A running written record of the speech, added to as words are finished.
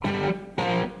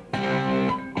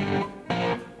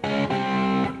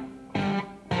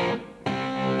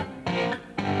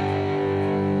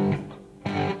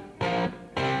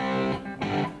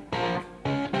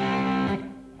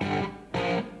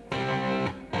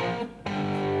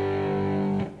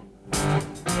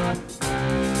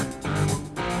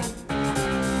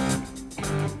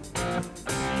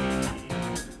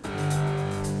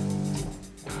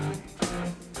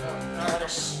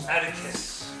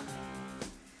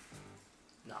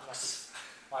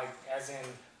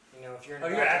in, if you're in Oh,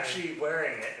 the you're bathroom. actually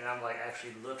wearing it, and I'm like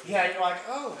actually looking. Yeah, you're like,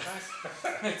 oh,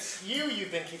 nice. It's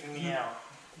you've been keeping me out.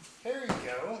 Here you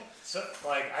go. So,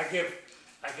 like, I give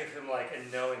him like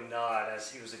a knowing nod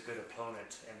as he was a good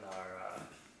opponent in our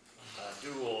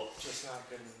duel. Just not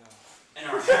good enough. In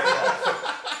our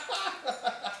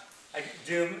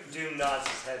Doom nods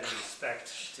his head in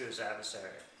respect to his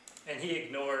adversary, and he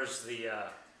ignores the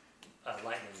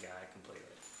lightning guy completely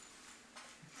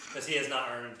because he has not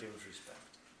earned Doom's respect.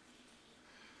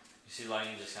 You see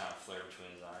lightning just kind of flare between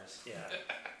his eyes. Yeah.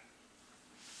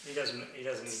 He doesn't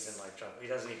even like jump. He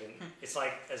doesn't even. It's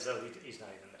like as though he's not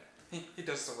even there. He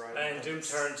does the right. And Doom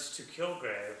turns to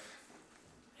Kilgrave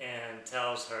and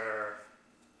tells her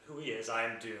who he is. I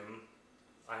am Doom.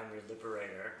 I am your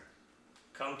liberator.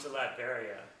 Come to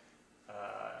Latveria,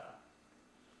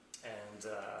 and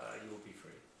you will be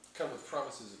free. Come with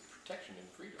promises of protection and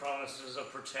freedom. Promises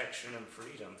of protection and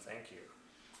freedom. Thank you.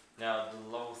 Now, the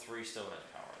level 3 still has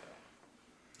power,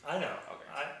 though. I know.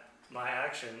 Okay. My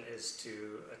action is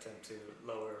to attempt to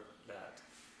lower that.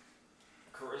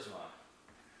 Charisma.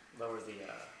 Lower the.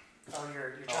 Oh,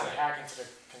 you're trying to hack into the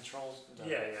controls.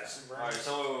 Yeah. Alright,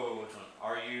 so which one?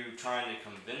 Are you trying to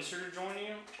convince her to join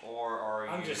you, or are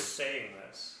you? I'm just saying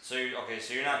this. So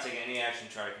you're not taking any action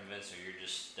to try to convince her. You're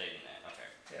just stating that.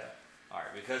 Okay. Yeah. All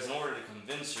right. Because in order to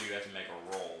convince her, you have to make a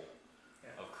roll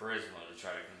of charisma to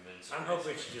try to convince her. I'm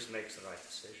hoping she just makes the right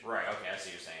decision. Right. Okay. I see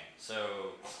what you're saying.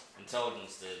 So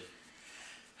intelligence did.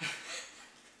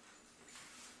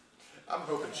 I'm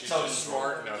hoping she's Intelligence just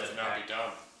smart roll enough to to not be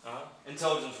dumb.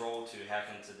 Intelligence roll to hack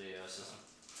into the system.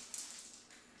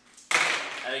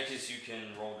 Atticus, you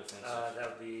can roll defensive.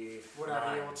 That would be. Would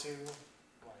I be able to?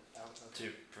 To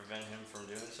prevent him from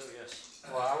doing so, yes.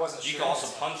 Well, I wasn't You sure. can also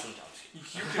punch him,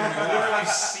 You can literally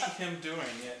see him doing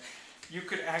it. You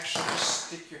could actually just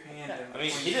stick your hand in. I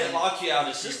mean, he didn't lock you out of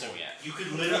his system yet. You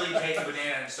could literally take a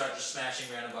banana and start just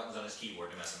smashing random buttons on his keyboard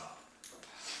to mess him up.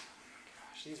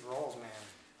 Gosh, these rolls,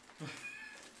 man.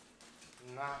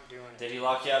 Not doing it. Did he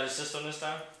lock you out of his system this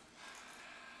time?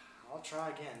 I'll try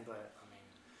again, but I mean,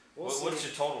 we'll see. What's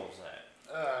your totals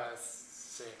at?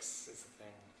 6 is the thing.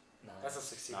 No. That's a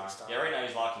succeeding 9. style. Yeah, right now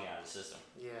he's locking you out of the system.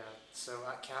 Yeah. So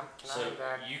can So I be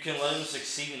back? you can let him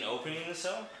succeed in opening the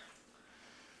cell,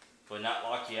 but not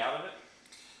lock you out of it,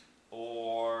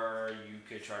 or you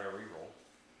could try to reroll.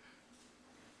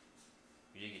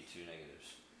 You did get 2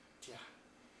 negatives. Yeah.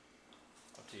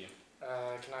 Up to you.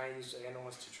 Can I use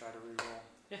Analyst to try to reroll?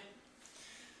 Yeah.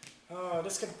 Oh,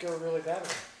 this could go really badly.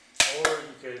 Or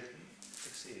you could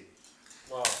succeed.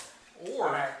 Well, Or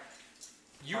alright.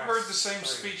 you Alright, heard the same 3.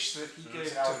 speech that he gave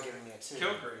So that would to give me a 2.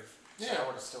 Kilgrave. So Yeah. I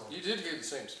would have still. You did give the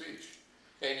same speech.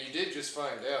 And you did just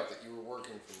find out that you were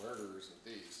working for murderers and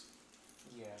thieves.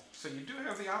 Yeah. So you do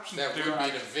have the option That to would do be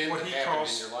an event what that he happened in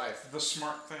calls your life. the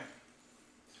smart thing.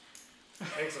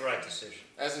 Make the right decision.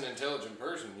 As an intelligent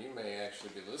person, you may actually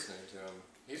be listening to him.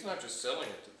 He's not just selling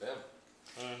it to them.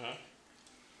 Mm-hmm.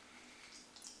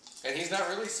 And he's not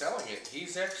really selling it.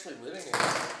 He's actually living it.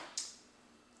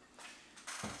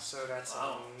 So that's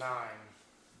Wow. a 9.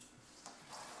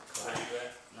 What are you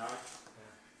at? 9?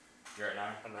 You're at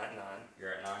 9? I'm at 9.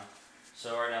 You're at 9.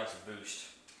 So right now it's a boost.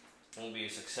 Won't be a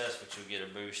success, but you'll get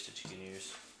a boost that you can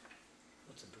use.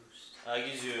 What's a boost? It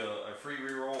gives you a free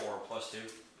reroll or a +2.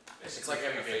 It's like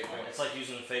having a fate point. It's like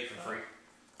using the fate for free.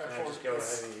 Can I just go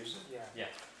ahead and use it? Yeah.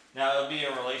 Now it'll be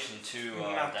in relation to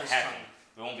Not the this hacking.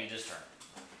 It won't be this turn.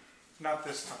 Not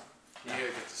this time. You gotta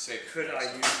get to save it. Could I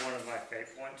use one of my fate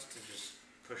points to just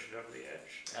push it over the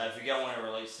edge? If you got one that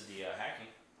relates to the hacking.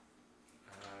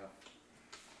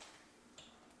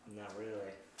 Not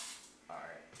really.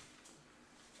 Alright.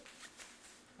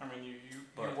 I mean, you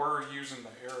But- were using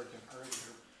the arrogant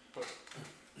earlier, but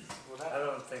Well, I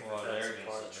don't think Well, the that's arrogance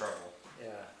part is of it. trouble.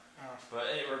 Yeah. But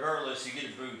regardless, you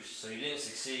get a boost. So you didn't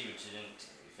succeed, but you didn't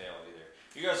fail either.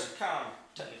 You guys are kind of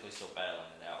technically still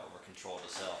battling it out over control of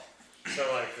the cell.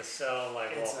 So like the cell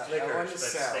It's a hell of flickers a but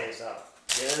cell. stays up.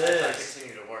 Yeah, As I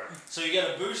continue to work. So you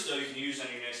got a boost though you can use on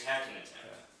your next hacking attempt.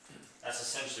 That's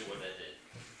essentially what that did.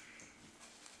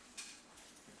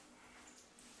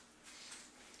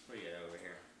 What do you got over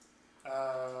here?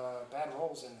 bad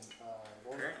rolls and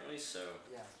Warrior. Apparently so.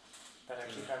 Yeah. That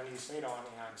I keep having to use fate on,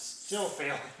 and I'm still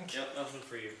failing. Yep, nothing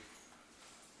for you.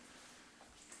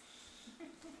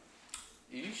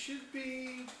 You should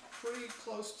be pretty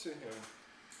close to him.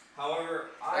 However,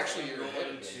 Actually, I'm you're going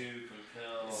ahead of to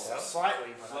compel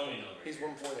Slightly, but Fleming over He's here.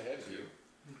 1 point ahead of you.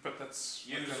 but that's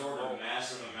You within absorb the roll. a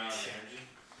massive amount of energy,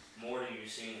 more than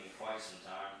you've seen in quite some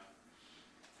time,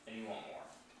 and you want more.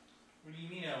 What do you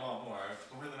mean I want more?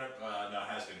 More than no, it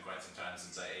has been quite some time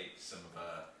since I ate some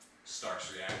of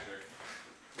Stark's reactor.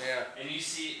 Yeah. And you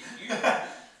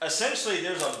essentially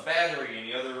there's a battery in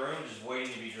the other room just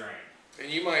waiting to be drained. And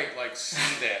you might like see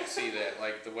that,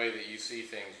 like the way that you see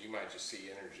things, you might just see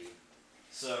energy.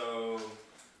 So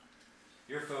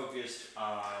you're focused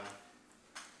on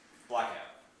blackout.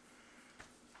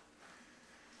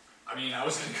 I mean, I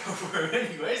was gonna go for it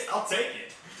anyways. I'll take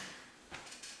it.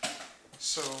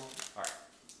 So, Alright.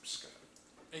 Scott,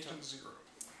 Agent Zero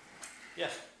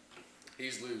Yes.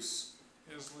 He's loose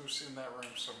is loose in that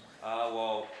room somewhere.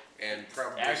 Well, and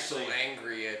probably Actually- still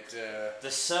angry at. the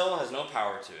cell has no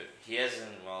power to it. He hasn't,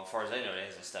 well, as far as I know, he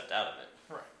hasn't stepped out of it.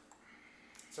 Right.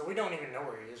 So we don't even know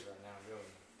where he is right now, really.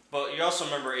 But you also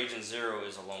remember Agent Zero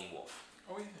is a lone wolf.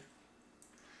 Oh yeah.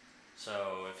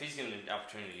 So if he's given an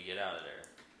opportunity to get out of there,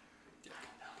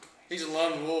 He's a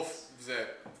lone wolf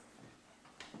that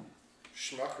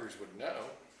Schmuckers would know.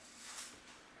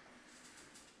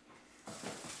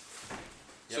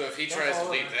 So if he Don't tries to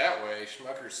follow leave him. that way,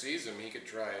 Schmuckers sees him, he could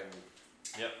try and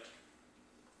yep.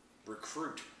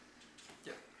 recruit.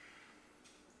 That's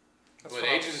But what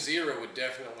I Agent was- Zero would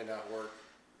definitely not work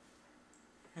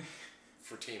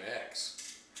for Team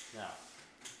X. No.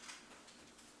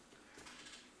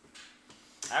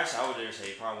 Actually, I would dare say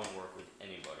he probably wouldn't work with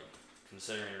anybody,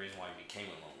 considering the reason why he became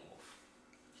a lone wolf.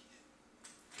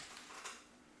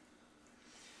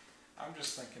 I'm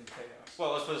just thinking chaos.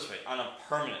 Well, let's put it this way: on a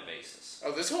permanent basis.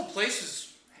 Oh, this whole place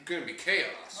is going to be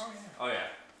chaos. Oh yeah. Oh yeah.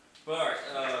 But all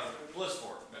right,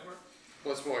 Bloodsport.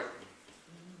 What's more?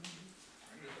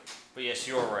 But yes,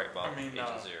 you're right, Bob. I mean,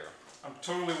 Agent Zero. I'm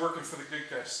totally working for the good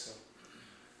guys still.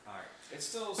 All right. It's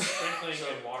still sprinkling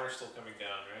and water still coming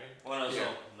down, right? Well, no,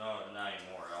 Yeah. no, not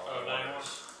anymore. Oh, not anymore?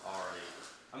 Already.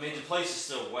 I mean, the place is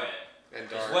still wet. And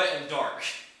It's dark. wet and dark.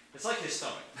 It's like his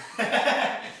stomach.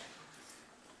 I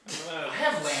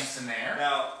have lamps in there.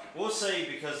 Now, we'll say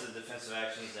because of the defensive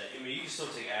actions that, I mean, you can still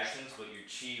take actions, but your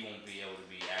chi won't be able to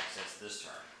be accessed this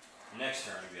turn. Next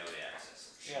turn, you'll be able to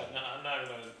access it. Yeah, no, I'm not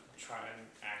gonna try and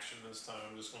action this time.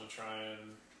 I'm just gonna try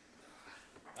and,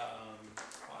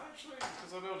 well, actually,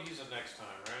 because I'll be able to use it next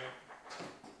time, right?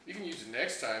 You can use it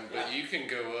next time, but you can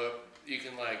go up. You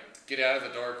can like get out of the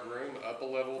dark room, up a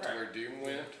level to Right. where Doom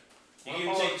went. You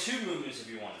can take 2 movements if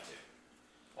you wanted to.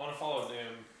 I want to follow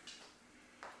Doom.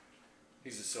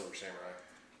 He's a Silver Samurai.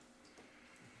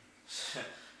 So,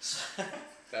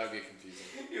 That would get confusing.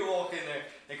 you walk in there,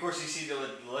 and of course you see the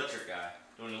electric guy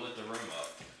doing to lit the room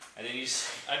up. And then you see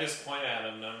I just point at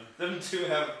him. Then them two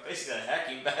have basically a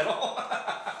hacking battle.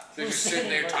 They're just sitting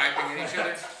there typing at each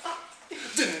other.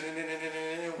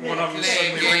 One of them Play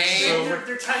suddenly game. reaches over.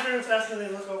 They're typing real fast and they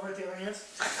look over at the other hands.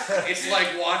 It's like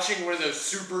watching one of those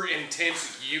super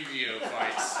intense Yu-Gi-Oh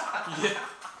fights.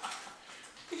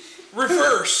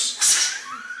 Reverse!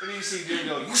 And then you see dude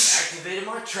go, you activated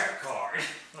my trap card.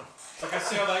 like I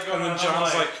see how that goes. And then I'm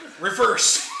John's like,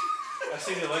 reverse! I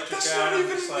see the electric guy. And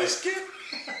I'm just like, game.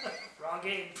 Wrong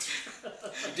game.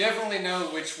 You definitely know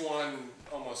which one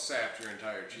almost sapped your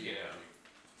entire chi. Yeah.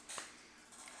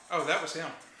 Oh, that was him.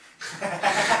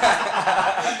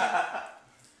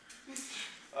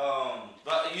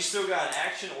 But you still got an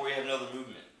action, or you have another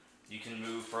movement. You can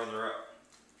move further up.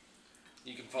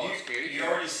 You can follow the scaredy You cat.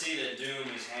 already see that Doom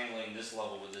is handling this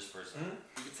level with this person.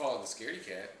 You can follow the scaredy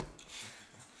cat.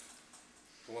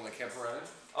 The one that kept running.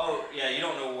 Oh yeah, you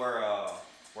don't know where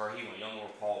he went. You don't know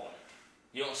where Paul went.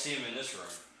 You don't see him in this room.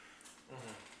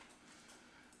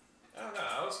 I don't know.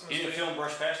 I was gonna He didn't stay. feel him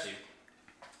brush past you.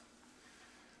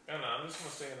 I don't know. I'm just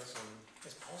gonna stay in this one.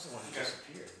 It's Paul's the one who Okay.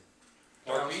 disappeared.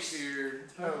 Dark He's Beast? here.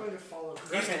 I'm going to follow.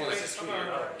 He's the one that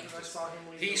disappeared. Because I saw him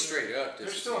leave. He straight up They're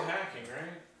still disappeared. hacking,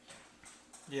 right?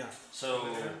 So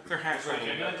Yeah. Can They're hackers.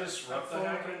 I disrupt the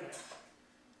hacking?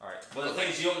 alright. But the thing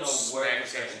is, you don't know where Smack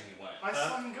exactly he went. I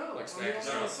saw him go. Like I mean, snacks.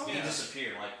 I No, saw he him.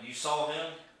 disappeared. Like you saw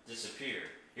him disappear.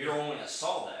 You're the only one that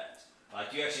saw that.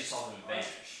 Like you actually saw him vanish.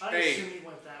 I Hey. assume he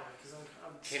went that way because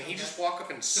I'm Can he just walk up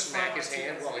and smack his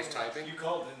hand while he's typing? You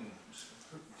called,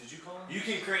 did you call him? You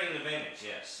can create an advantage,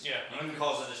 yes. Yeah. You can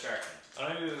cause a distraction.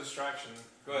 I need a distraction.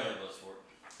 Go ahead, Bloodsport.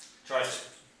 Try it.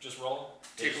 Just roll.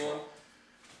 Tickle him.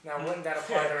 Now, wouldn't that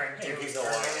apply during Yeah, Doom's he's the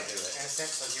one turn? to In do it. a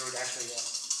sense, like you would actually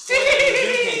You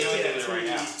can't do anything with it right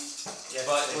now. Yes,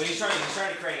 But when he's trying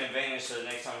to create an advantage so the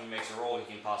next time he makes a roll, he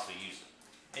can possibly use it.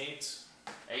 8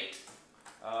 8.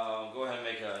 Go ahead and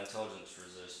make an intelligence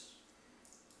resist.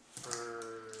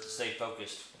 for. Stay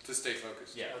focused. To stay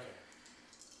focused. Yeah. Okay.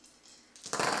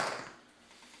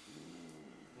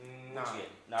 What'd Nine. you get?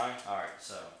 9? Alright,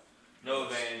 so no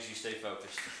advantage, you stay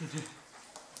focused.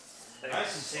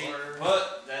 Nice to see.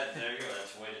 But there you go,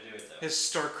 that's the way to do it though. His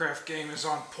StarCraft game is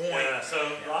on point. Yeah,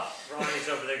 so Ronnie's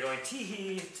over there going tee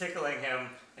hee, tickling him,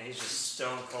 and he's just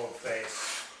stone cold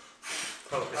face.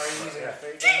 poke Are his you using a sweat.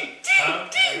 fake gun? Huh?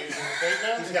 Are you using a fake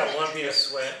gun? He's got one bead of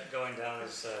sweat going down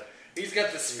his. He's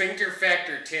got the sphincter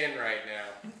factor 10 right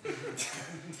now.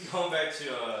 Going back I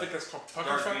to think that's called pucker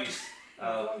Dark factor. Beast,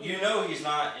 you know he's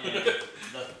not in the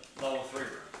level 3 room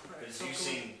because so you've go-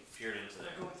 seen peered into I'm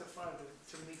there. going to 5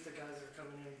 to meet the guys that are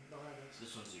coming in behind us.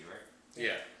 This one's you, right?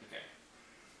 Yeah. Okay.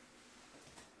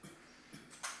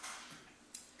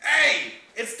 Hey!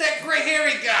 It's that gray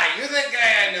hairy guy. You're that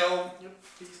guy I know. Yep,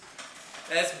 peace.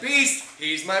 That's Beast.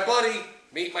 He's my buddy.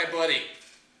 Meet my buddy.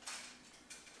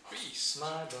 Beast. My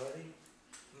buddy.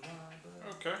 My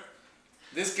buddy. Okay.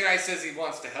 This guy says he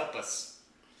wants to help us.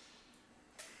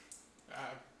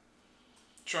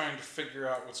 Trying to figure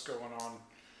out what's going on.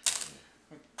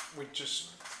 We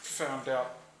just found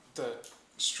out that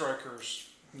Stryker's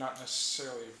not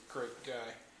necessarily a great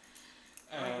guy.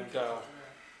 And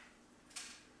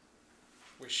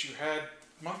wish you had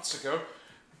months ago,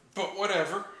 but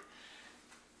whatever.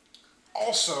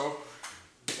 Also,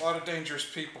 a lot of dangerous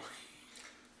people.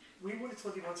 We would have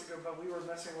told you months ago, but we were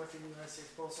messing with the United States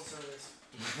Postal Service.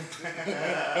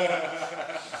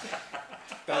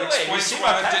 That wait, explains you see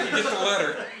why my I didn't get the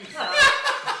letter.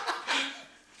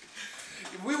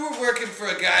 We were working for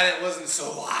a guy that wasn't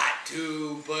so hot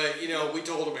too, but you know, we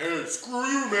told him, hey, screw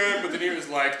you, man. But then he was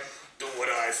like, do what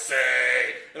I say.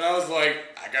 And I was like,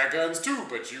 I got guns too,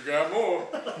 but you got more.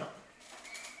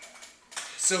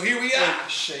 So here we are. Wait,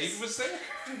 Shade was there?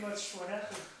 Pretty much what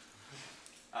happened.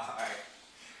 Alright.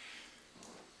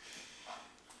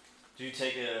 Do you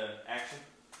take a action?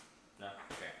 No?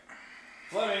 Okay.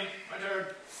 Fleming! My turn.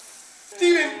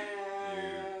 Steven!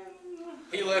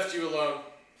 He left you alone.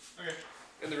 Okay.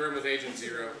 In the room with Agent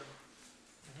Zero.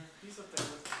 He's up there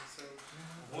with me, so.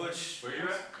 Which. Where you at?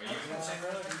 Are you in the same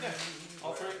room? Yeah.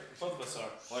 All three. Both of us are.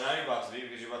 Well, now you're about to be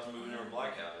because you're about to move into where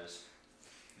Blackout is.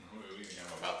 What do you think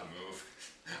I'm about to move?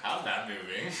 I'm not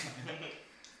moving.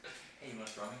 Hey, you want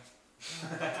to draw me?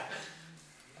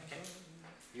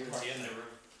 You're in the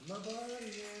room.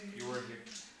 You were here.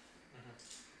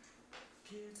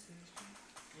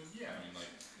 Well, yeah, I mean,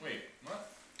 like, wait,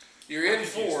 what? You're in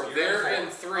 4, they're in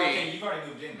 3. Okay, you've already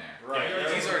moved in there. Right,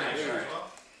 Yeah, he's already action moved. as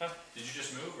well? Did you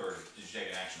just move, or did you take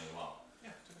an action as well?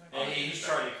 And he's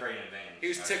trying to create an advantage. He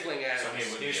was tickling at So him.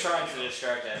 he would He was be trying able to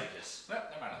distract Atticus. No,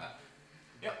 never mind on that.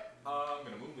 Yep. I'm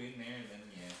gonna move in there, then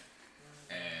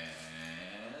yeah.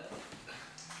 And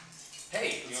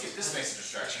hey, let's get this nice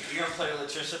distraction. You gonna play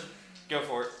electrician? Go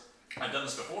for it. I've done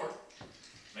this before,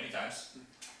 many times.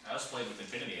 I also played with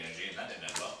infinity energy, and that didn't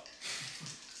end well.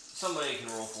 Somebody can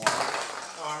roll for him.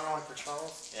 Oh, I'm rolling for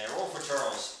Charles. Yeah, roll for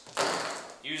Charles.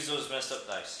 Use those messed up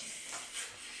dice.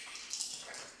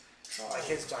 Like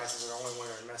his dice are the only one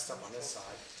that are messed up on this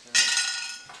side.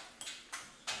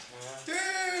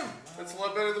 Damn! That's a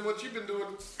lot better than what you've been doing.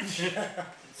 What do you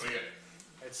get?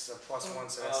 It's a +1,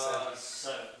 so that's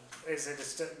 7. So, Is it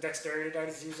the dexterity die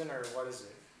he's using, or what is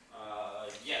it?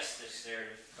 yes,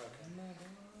 dexterity. Okay.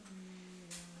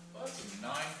 Well, that's a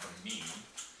 9 for me.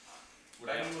 Would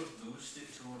I be able to boost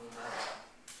it to an 11?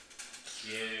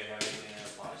 Yeah, do you have anything that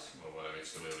applies? Well, would I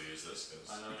still be able to use this?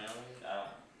 Cause Unknown alien? I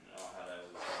don't know how that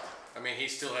would work. I mean, he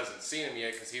still hasn't seen him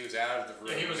yet because he was out of the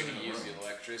room Yeah, he was when in he the used room. the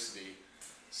electricity.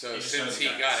 So He just since hasn't he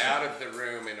gotten got to see out him. of the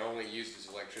room and only used his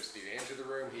electricity to enter the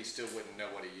room, he still wouldn't know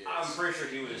what he is. I'm pretty sure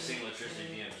he would have seen electricity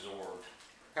being absorbed.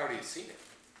 How would he have seen it?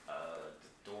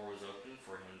 The door was open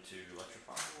for him to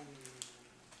electrify.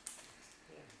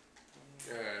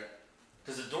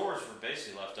 Because the doors were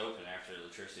basically left open after the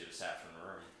electricity was sapped from the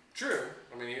room. True.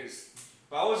 I mean, he was.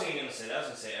 But I wasn't even going to say that. I was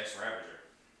going to say X-Ravager.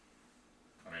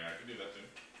 I mean, I could do that too.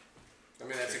 I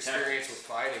mean, that's Your experience with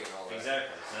fighting and all that.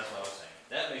 Exactly. So that's what I was saying.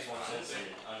 That makes more sense than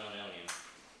Unknown Alien.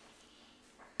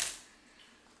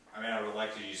 I mean, I would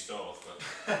like to use both,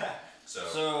 but so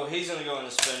So he's going to go in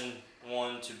and spend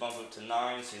 1 to bump up to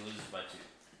 9, so he loses by 2.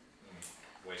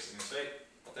 wasting a state.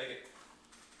 I'll take it.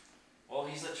 Well,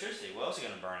 he's electricity. What else are you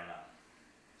going to burn it on?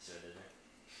 See what I did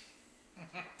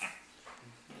there?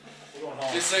 We're going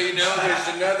home. Just so you know, there's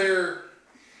another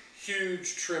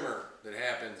huge tremor that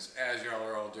happens as y'all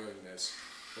are all doing this.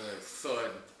 A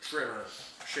thud, tremor,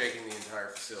 shaking the entire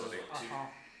facility. I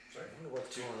wonder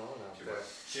what's going on out there.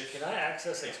 Shift. Can I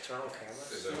access external cameras?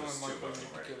 There's those Feeling two like we of them,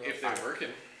 need to right? get up. If they're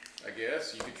working, I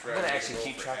guess you could try. I'm going to to actually roll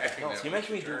keep for track of hacking health. that You're one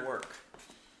making me do turn. work.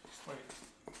 Wait,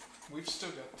 we've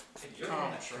still got. You're the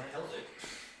one that Comms, right? held it.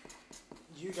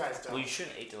 You guys don't. Well, you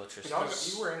shouldn't eat the electricity. Y'all,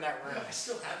 you were in that room I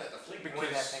still have that. The fleet before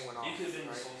that thing went off. You could have been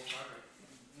the right? sole survivor.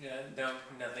 Yeah, no,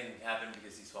 nothing happened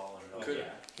because he swallowed it all. Could-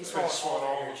 Yeah. He's Could've swallowed all swallowed the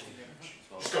all energy.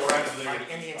 Just go right to the Like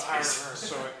in the entire room.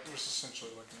 So it was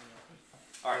essentially like.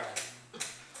 Alright.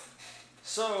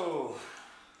 So,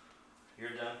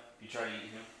 You're done. You try to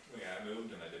eat him. Yeah, I moved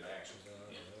and I did my actions. Yeah.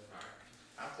 Alright.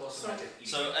 How close am I to eating?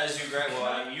 So as you grab,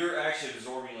 you're actually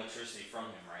absorbing electricity from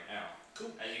him right now.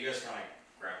 Cool. As you guys kind of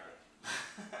grapple.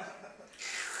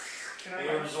 Can I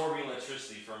You're absorbing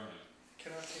electricity from him.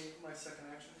 can I take my second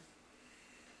action?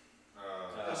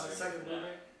 That's the second yeah.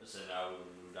 movement? It's an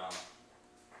down.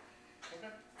 Okay.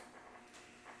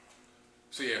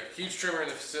 So yeah, huge tremor in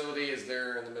the facility is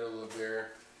there in the middle of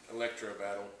their electro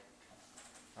battle.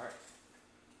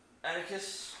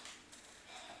 Atticus.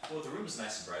 Well, the room's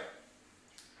nice and bright.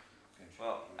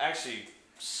 Well, actually,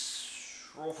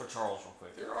 roll for Charles real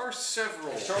quick. There are several.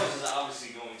 Charles is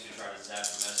obviously going to try to zap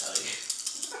the mess out of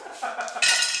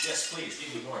you. Yes, please,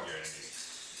 give me more of your energy.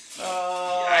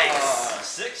 Yikes.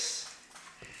 6.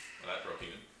 Well, that broke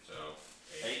even, so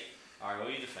 8. 8. Alright, well,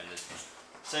 you defended.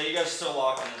 So you guys are still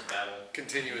locked in this battle.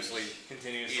 Continuously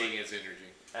eating his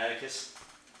energy. Atticus.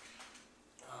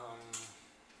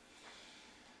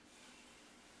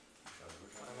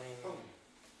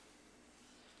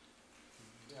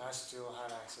 I still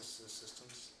had access to the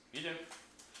systems. You do.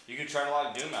 You could try to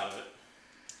lock Doom out of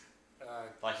it.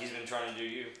 Like he's been trying to do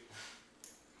you.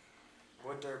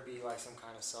 Would there be like some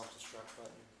kind of self-destruct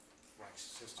button, like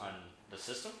system? On the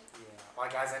system? Yeah,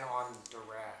 like as in on the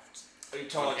raft. Are you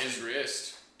talking On about his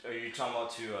wrist. Are you talking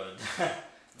about to you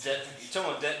talking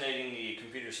about detonating the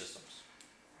computer systems?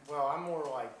 Well, I'm more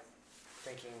like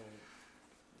thinking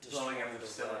Blowing up destroying the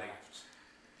facility. raft.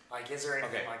 Like, is there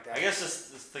anything Okay. like that? I guess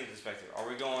let's think this back through. Are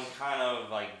we going kind of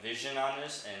like vision on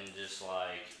this and just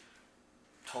like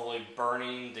totally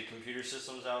burning the computer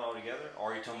systems out altogether?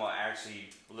 Or are you talking about actually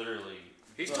literally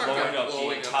He's blowing talking about up the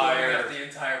blowing up entire Blowing up the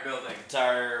entire building.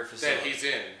 entire facility? that he's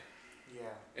in, Yeah.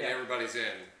 and Yeah. everybody's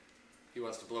in. He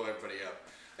wants to blow everybody up.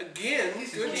 Again,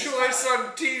 good he's choice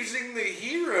on teasing the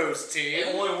heroes team.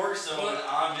 It only works though when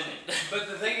I'm in it. But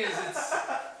the thing is, it's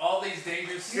all these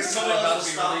dangerous You're systems someone about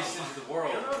else to be will released stop. into the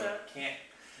world. You don't know that. Can't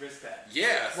risk that.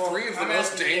 Yeah, Well, 3 of the I'm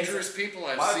most asking, dangerous people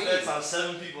I've My seen. bet's on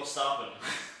 7 people stopping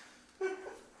him.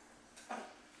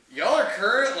 Y'all are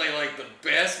currently like the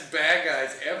best bad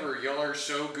guys ever. Y'all are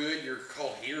so good, you're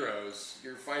called heroes.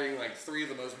 You're fighting like 3 of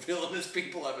the most villainous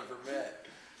people I've ever met.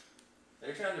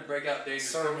 They're trying to break out dangerous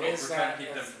So criminals. is We're trying that- to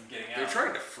keep them from getting out. They're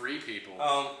trying to free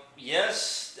people.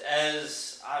 Yes,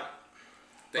 as I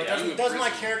They But do does my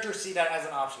prison. character see that as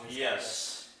an option? Is that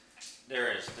yes,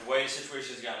 there is. The way the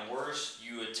situation has gotten worse,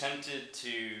 you attempted to,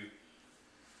 you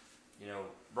know,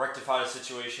 rectify the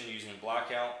situation using a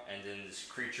blackout, and then this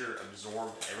creature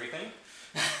absorbed everything.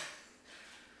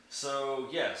 So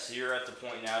yes, you're at the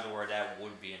point now to where that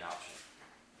would be an option,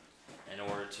 in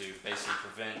order to basically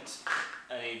prevent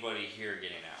anybody here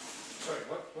getting out. Sorry,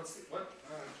 what's the, what?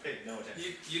 Paid no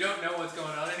attention. You don't know what's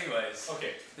going on anyways.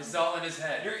 Okay, This is all in his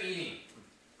head. You're eating.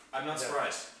 I'm not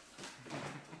surprised.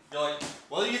 You're like,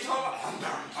 what are you talking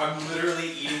about? I'm literally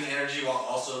eating energy while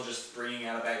also just bringing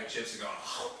out a bag of chips and going,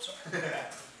 oh, sorry.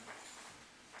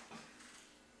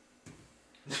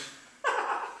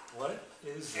 What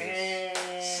is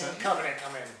this? And Covenant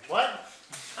come in. What?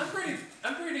 I'm pretty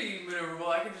maneuverable.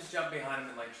 I can just jump behind him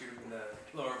and like shoot him in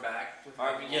the lower back. With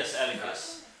Alright, but yes,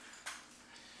 Atticus.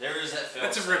 There is that fail.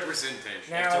 That's a representation.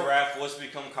 Now- If the raft was to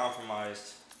become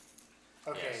compromised,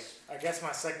 Okay. Yes. I guess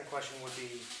my second question would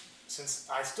be, since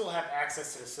I still have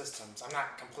access to the systems, I'm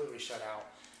not completely shut out.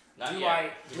 not do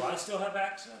yet. Do I still have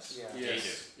access? Yeah. Yeah, you Yes,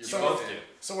 do. you So- both do.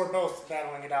 So we're both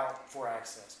battling it out for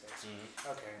access, basically.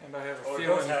 Mhm. Okay. And I have a Or we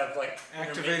both feeling have like activating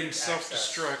intermittent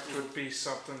self-destruct access. would be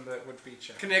something that would be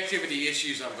checked. Connectivity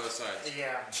issues on both sides.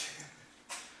 Yeah.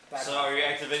 That's So are you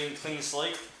activating clean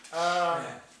slate?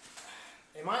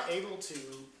 Am I able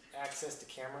to access the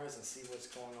cameras and see what's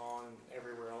going on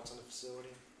everywhere else in the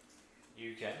facility?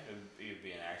 You can. It would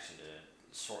be an action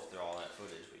to sort through all that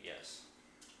footage, but yes.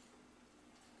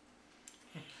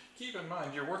 Keep in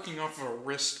mind, you're working off of a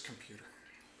wrist computer.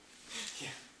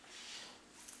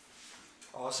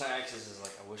 All I access is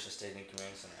like, I wish I stayed in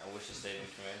command center. I wish I stayed in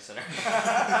command center.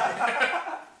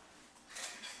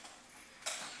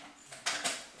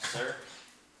 Sir,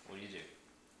 what do you do?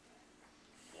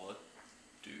 What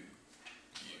do you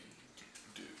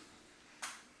do?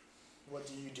 What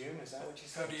do you do? Is that what you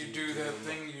How said? do you do that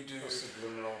thing you do?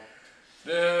 Subliminal.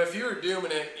 If you were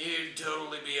doing it, you'd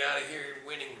totally be out of here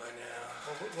winning by now.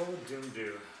 What would Doom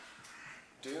do?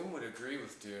 Doom would agree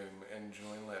with Doom and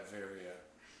join Latveria.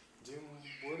 Doom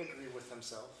would agree with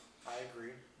himself. I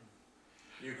agree.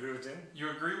 You agree with Doom? You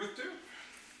agree with Doom?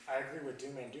 I agree with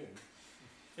Doom and Doom.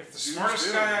 If the Doom's smartest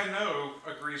Doom. guy I know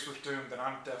agrees with Doom, then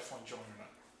I'm definitely joining it.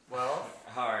 Well,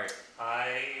 Alright,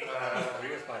 I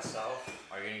agree with myself.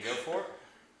 are you gonna go for it?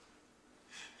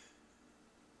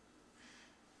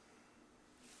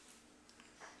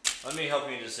 Let me help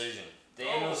you in your decision. The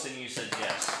analyst in you said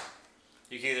yes.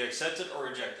 You can either accept it or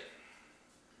reject it.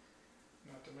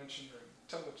 Not to mention your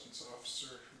intelligence officer.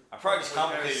 Who I probably just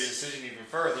probably complicated your has- decision even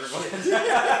further. But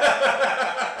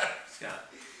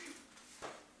Scott.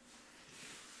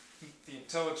 The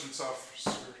intelligence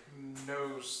officer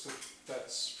knows that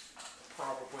that's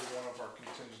probably one of our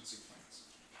contingency plans.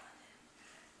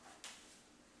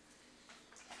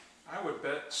 I would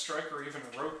bet Stryker even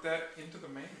wrote that into the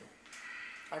manual.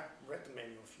 I read the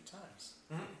manual a few times.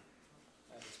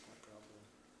 At this point, probably.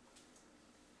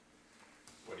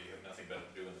 What, do you have nothing better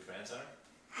to do in the command center?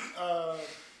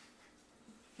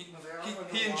 He, Well, they all he, know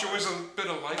he why. enjoys a bit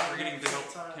of light reading to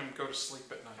help Time. him go to sleep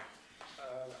at night.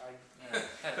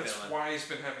 Had a That's feeling. why he's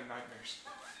been having nightmares.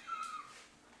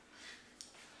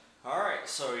 Alright,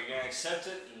 so you're gonna accept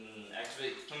it and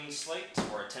activate clean slate,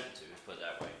 or attempt to, put it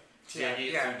that way. Yeah,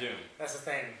 get yeah. through Doom. That's the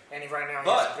thing. And right now,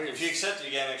 But he has a if you boost. accept it,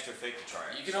 you get an extra fake to try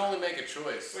it. You can only make a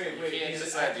choice. Wait, you can't he's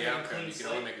decide the activating outcome. clean You can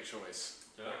only slate? make a choice.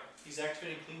 Do it. He's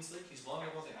activating clean slate. He's blowing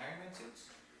up all the Iron Man suits.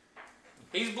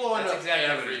 He's blowing That's up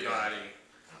exactly what he's everybody.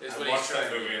 Is I what he's watched that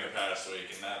trying to movie do. in the past week,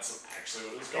 and that's actually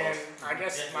what it was And called. I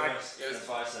guess Yeah, my, that's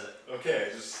why I said it. Okay,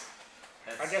 just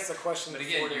I guess the question But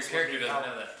before again, your this would character be doesn't how,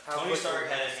 know that. how Tony quickly- Stark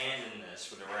had a hand in this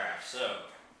with the raft,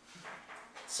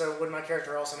 So would my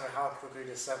character also know how quickly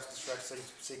the self-destruct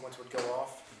sequence would go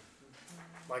off?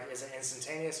 Like, is it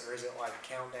instantaneous or is it like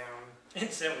countdown?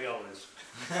 Instant we all lose.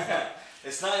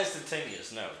 it's not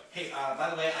instantaneous, no. Hey, by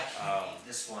the way, I can't eat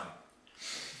this one.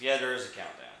 Yeah, there is a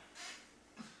countdown.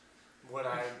 Would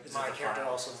I, Is my it the character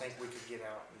final? also think we could get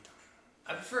out in time?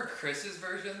 I prefer Chris's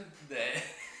version. That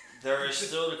There is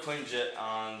still the Quinjet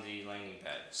on the landing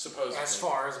pad. Supposedly. As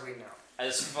far as we know.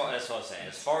 That's what I'm saying.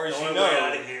 As far as The you only way know,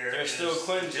 out of here there's still a is-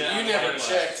 Quinjet. You on the never landing pad.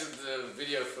 checked the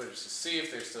video footage to see if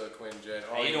there's still a Quinjet.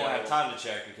 And you don't have time to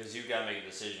check because you've got to make a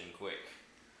decision quick.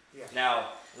 Yeah. Now,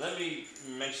 let me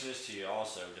mention this to you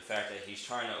also, the fact that he's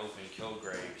trying to open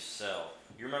Kilgrave's cell.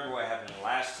 You remember what happened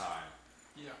last time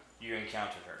Yeah. you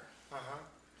encountered her. Uh-huh.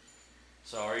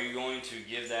 So are you going to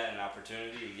give that an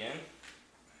opportunity again?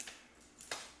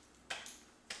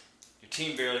 Your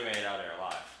team barely made it out there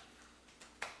alive.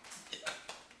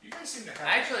 you guys seem to have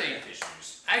Actually-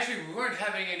 issues. actually we weren't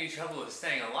having any trouble with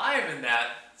staying alive in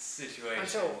that situation.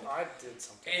 Until I did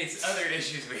something. It's other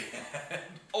issues we had.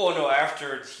 Oh no,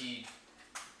 after he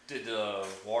did the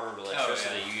water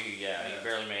electricity, Oh, you Yeah.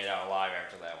 barely made it out alive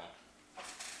after that one.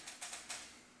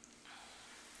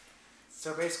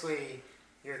 So basically,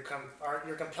 you're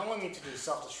compelling me to do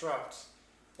self-destruct,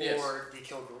 Yes. or prevent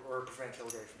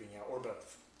Kilgrave from being out, or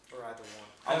both, or either one.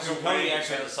 I'm That's a compelling way-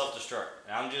 actually to self-destruct.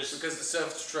 And I'm just Because the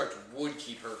self-destruct would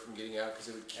keep her from getting out because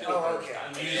it would kill Oh, her. okay. I'm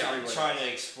and usually everyone trying else.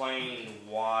 to explain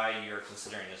why you're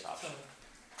considering this option.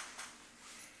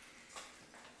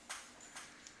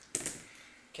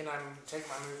 Can I take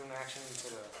my movement action to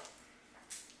the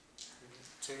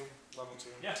level 2?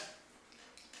 Yeah.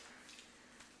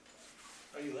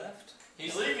 Oh, you left?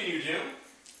 He's leaving you, Jim.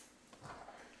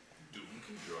 Doom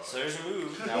can draw. So there's your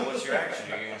move. Now what's your action?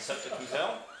 You're gonna accept the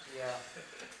compel? Yeah.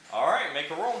 Alright, make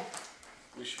a roll.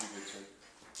 We should be good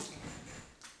too.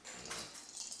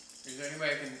 Is there any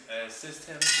way I can assist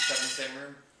him to step in the same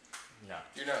room? No.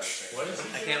 You're not the same. What is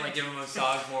I can't like give him a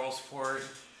massage, moral support.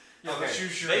 Yeah, Okay. let's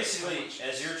use your Basically, intelligence.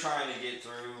 as you're trying to get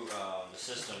through the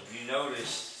system, you notice,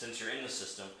 since you're in the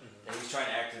system, that he's trying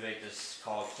to activate this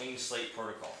called Clean Slate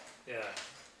Protocol. Yeah.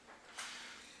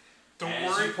 Don't and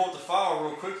as worry. you pull up the file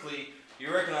real quickly,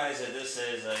 you recognize that this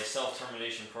is a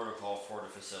self-termination protocol for the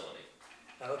facility.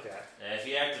 Okay. And if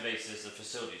he activates this, the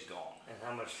facility's gone. And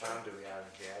how much time do we have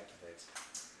if he activates?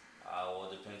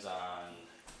 Well, it depends on...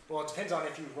 Well, it depends on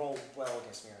if you roll well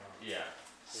against me or not. Yeah.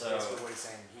 Is So, basically what he's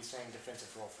saying. He's saying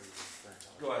defensive roll for you. For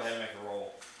intelligence. go ahead and make a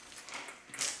roll.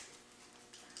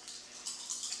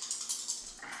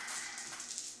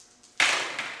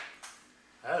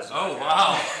 That was Oh not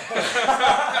wow!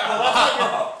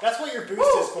 That's what your boost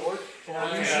is for. good. You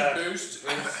Yeah. should boost.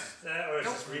 That or is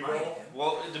this reroll?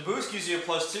 Well, the boost gives you a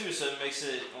 +2, so it makes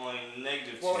it only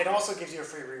 -2. Well, it also gives you a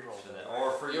free reroll. So that-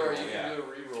 or a free Or roll, you yeah. can do a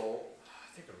reroll.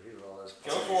 I think a reroll is.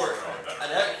 Go for it.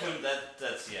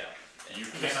 That's yeah. You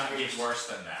cannot get worse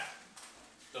than that.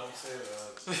 Don't say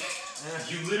that.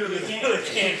 You literally can't.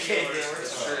 Can't get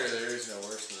It's true, there is no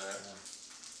worse than that.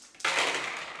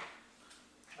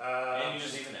 And you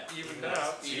just even out. Even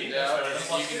out. See? Even out, That's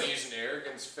you +2. can use an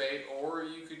arrogance fate, or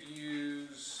you could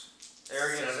use.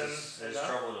 Arrogance Seven is enough?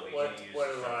 trouble that we What can't use. what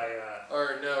do I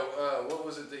Or no, what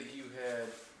was it that you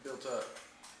had built up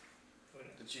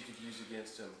that you could use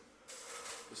against him?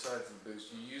 Besides the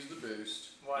boost, you use the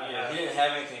boost. Why? Yeah, he didn't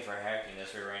have anything for hacking.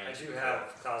 That's where he ran I into do before.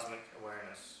 have cosmic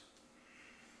awareness.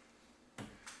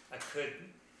 I could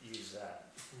use that.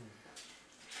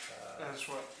 That's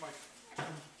what, like,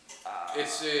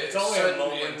 It's only a sudden,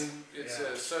 moment. It's Yeah.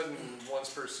 a sudden once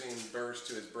per scene burst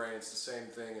to his brain. It's the same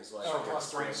thing as like. Oh,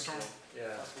 plus brainstorm.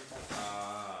 Yeah.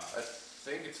 I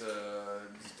think it's a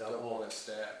double on his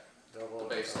stat. Double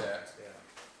The base stat.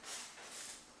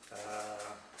 Yeah.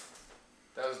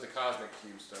 That was the cosmic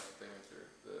cube stuff that they went through.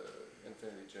 The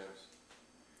Infinity Gems.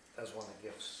 That was one of the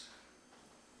gifts.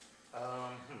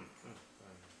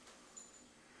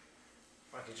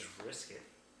 I could just risk it.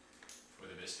 For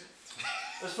the biscuit?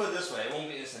 Let's put it this way: it won't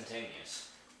be instantaneous.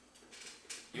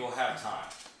 You'll have time.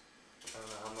 I don't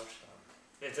know how much time.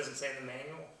 It doesn't say in the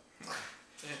manual.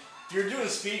 You're doing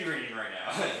speed reading right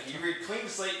now. You read clean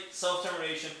slate,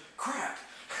 self-termination. Crap!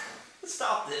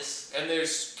 Stop this. And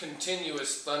there's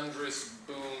continuous thunderous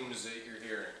booms that you're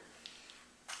hearing.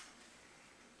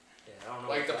 Yeah, I don't know.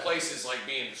 Like what the that place is like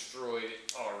being destroyed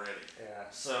already. Yeah.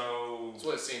 So That's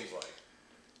what it seems like.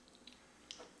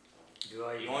 Do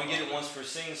I? you only get it once per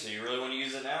scene, so you really want to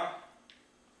use it now?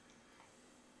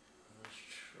 That's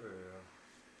true.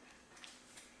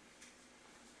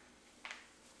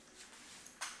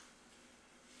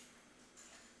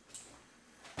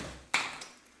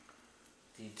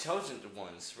 The intelligent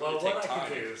ones Well, really what take I time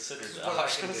can to do consider is the what I can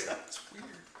options. do. that's weird.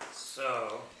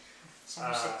 So, It's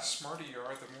almost like the smarter you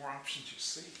are, the more options you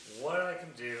see. what I can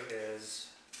do is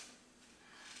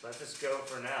let this go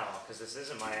for now, because this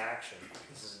isn't my action.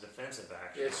 This is a defensive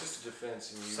action. Yeah, it's just a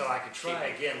defense. And you So I could try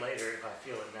keep- again later if I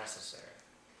feel it necessary.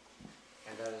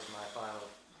 And that is my final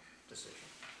decision.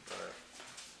 Alright.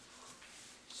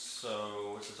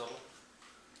 So what's the total?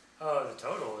 Oh, the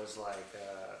total is like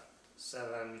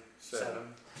seven.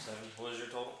 Seven. 7. What is your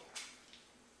total?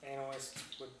 Analyst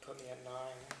would put me at 9.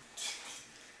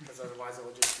 Because otherwise it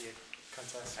would just be a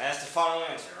contest. And that's the final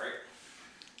answer, right?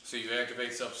 So you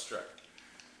activate self-destruct.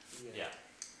 Yeah.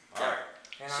 Alright.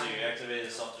 And So I'm- you activate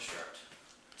the self-destruct.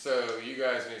 So you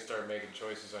guys need to start making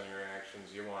choices on your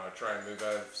actions. You want to try and move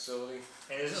out of the facility?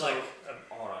 And is it So- like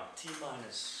Hold on. a T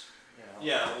minus, you know?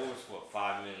 Yeah, what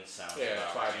 5 minutes sounds Yeah,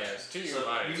 about 5 right. minutes. T So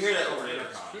minus. you hear that 4 over the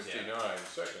minutes, intercoms, yeah. 59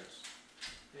 seconds.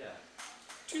 Yeah.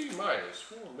 T minus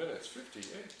 4 minutes,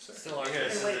 58 seconds. Still are Okay,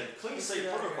 it says wait, the clean slate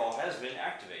yeah. protocol has been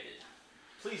activated.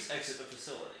 Please exit the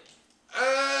facility.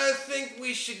 I think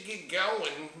we should get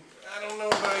going. I don't know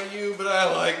about you, but I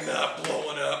like not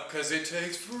blowing up because it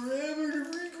takes forever to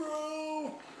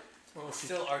regrow. Well, if you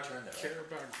Still our turn though. care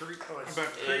about Greek, it's- about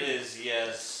It Greek, is,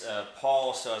 yes.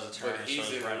 Paul still has a turn, But so he's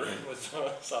is in the Brendan. room with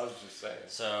us. I was just saying.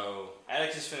 So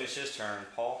Attic just finished his turn.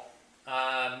 Paul,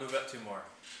 Move up 2 more.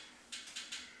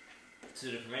 to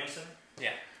the command center.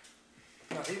 Yeah.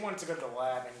 No, he wanted to go to the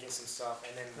lab and get some stuff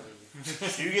and then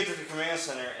leave. You get to the command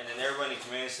center, and then everybody in the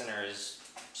command center is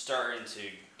starting to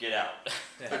get out.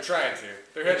 They're trying to.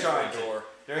 They're They're heading trying to the to. door.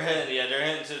 They're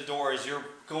heading to the door as you're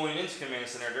going into command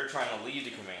center. They're trying to leave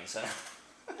the command center.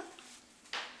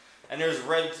 And there's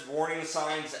red warning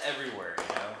signs everywhere,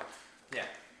 you know. Yeah.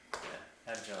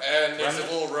 Have a jump. And there's a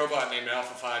Remnant? little robot named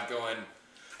Alpha 5 going,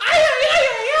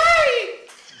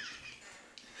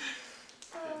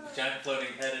 Giant floating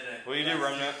head in it. What do you do,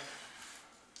 Remnant?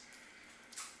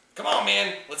 come on,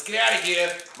 man, let's get out of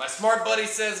here. My smart buddy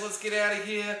says let's get out of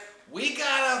here. We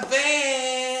got a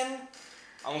van.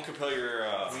 I'm gonna compel your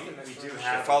We do your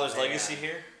have father's a van. legacy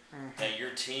here. That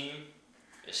your team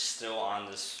is still on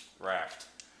this raft,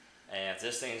 and if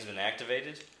this thing has been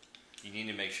activated, you need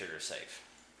to make sure they're safe.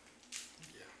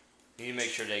 You need to make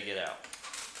sure they get out.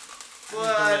 But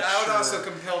I would also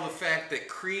compel the fact that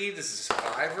Creed is a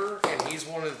survivor and he's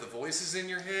one of the voices in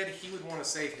your head. He would want to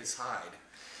save his hide.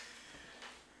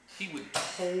 He would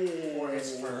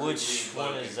Which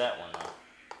one is that one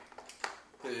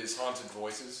though? his haunted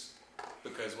voices,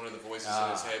 because one of the voices in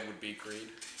his head would be Creed.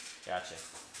 Gotcha.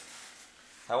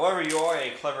 However, you are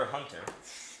a clever hunter.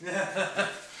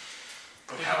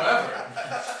 However,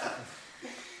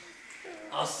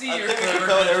 I'll see I your think we clever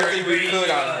compelled hunter everything we agreeing could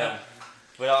to, on him.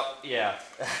 Without, yeah.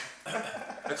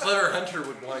 the clever hunter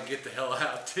would want to get the hell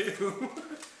out too.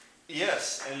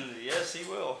 Yes, and yes, he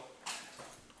will.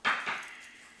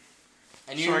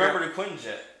 And you So I remember the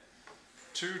Quinjet,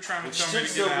 2 trying to which tell me should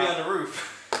to still get be out, on the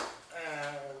roof.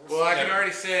 Well, I can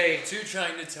already say 2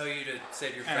 trying to tell you to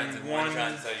save your And friends, and 1 one-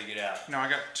 trying to tell you to get out. No, I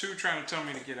got 2 trying to tell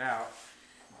me to get out.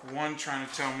 1 trying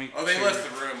to tell me Oh, they to left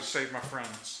the room. save my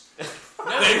friends. No,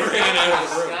 they ran out of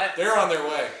the room. Scott, They're on their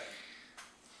way.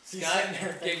 Scott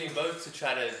gave you both to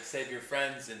try to save your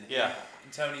friends, and Yeah.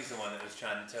 and Tony's the one that was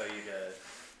trying to tell you to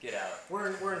get out.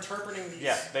 We're interpreting these.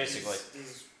 Yeah, basically.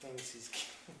 These things he's.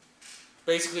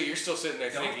 Basically, you're still sitting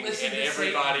there Don't thinking, listen and to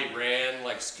everybody ran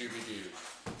like Scooby Doo.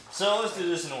 So let's do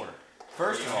this in order.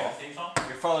 First of You want all, a theme song?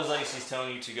 your father's legacy is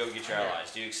telling you to go get your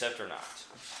allies. Do you accept or not?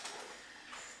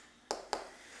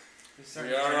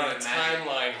 We are on a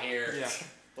timeline here. Yeah.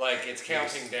 Like it's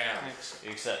counting down. Thanks.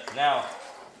 You accept. Now,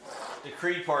 the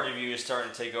Creed part of you is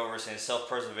starting to take over, saying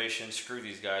self-preservation. Screw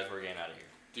these guys. We're getting out of here.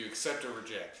 Do you accept or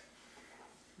reject?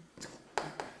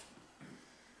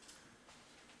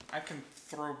 I can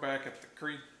throw back at the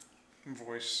Creed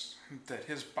voice that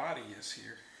his body is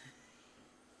here.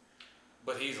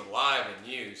 But he's alive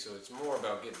in you, so it's more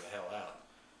about getting the hell out.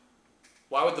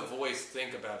 Why would the voice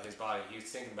think about his body? He's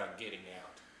thinking about getting out.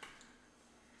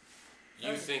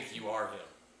 You think you are him.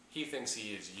 He thinks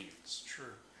he is you. It's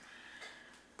true.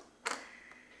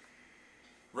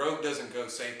 Rogue doesn't go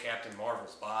save Captain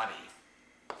Marvel's body.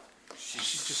 She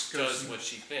just goes does and- what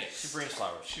she thinks. She brings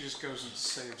flowers. She just goes and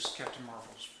saves Captain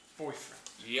Marvel's boyfriend.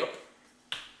 Yep.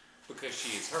 Because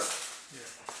she is her.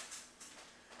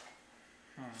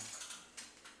 Yeah.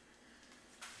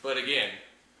 But again,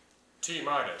 T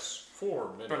minus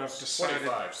 4 minutes, But I've decided-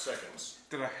 25 seconds.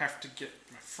 That I have to get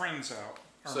my friends out.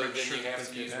 Or So make then sure you that have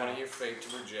they to get use out. one of your fate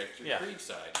to reject your Yeah. Creed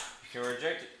side. You can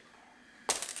reject it.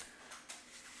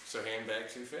 So hand back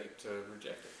 2 fate to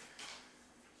reject it.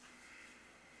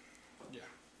 Yeah.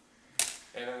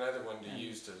 And another one to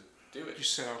use to do it. You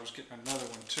said I was getting another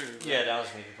one too. Right? Yeah, that was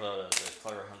going to put the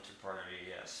clever hunter part of you.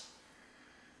 Yes.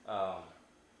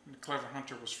 The Clever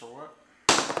Hunter was for what?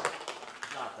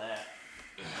 Not that.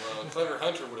 Well, a clever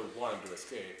hunter would have wanted to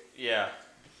escape. Yeah.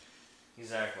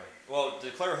 Exactly. Well, the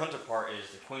clever hunter part is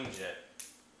the queen jet.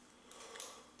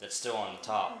 That's still on the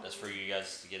top. That's for you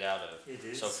guys to get out of. It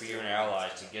is So for you and your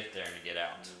allies to get there and to get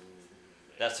out.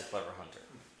 That's the clever hunter.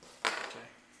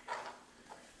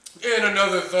 And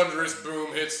another thunderous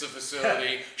boom hits the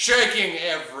facility, shaking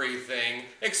everything.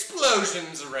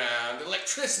 Explosions around,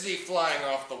 electricity flying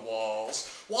off the walls,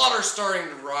 water starting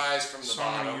to rise from the So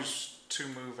I'm bottom. gonna use 2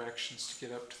 move actions to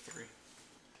get up to 3.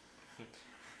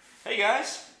 Hey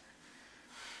guys.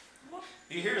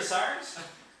 Do you hear the sirens?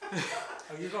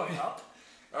 Are you going up?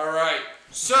 All right,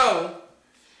 so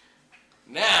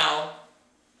now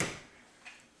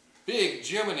Big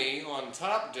Jiminy on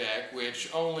top deck, which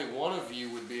only one of you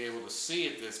would be able to see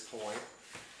at this point,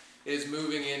 is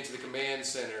moving into the command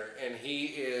center, and he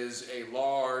is a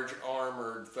large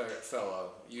armored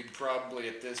fellow. You'd probably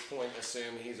at this point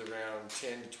assume he's around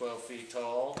 10 to 12 feet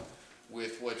tall,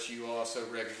 with what you also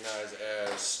recognize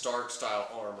as Stark style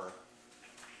armor.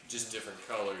 Just different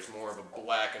colors, more of a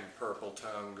black and purple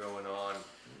tone going on.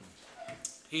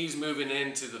 He's moving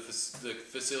into the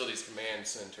facility's command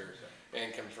center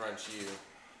and confronts you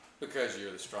because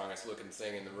you're the strongest looking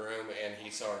thing in the room, and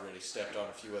he's already stepped on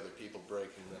a few other people,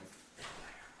 breaking them.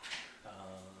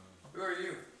 Who are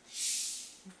you?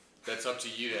 That's up to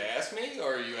you to ask me,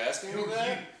 or are you asking me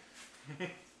that?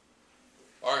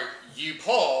 Are you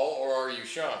Paul, or are you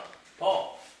Sean?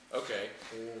 Paul. Okay.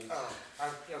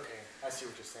 Okay, I see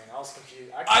what you're saying. I was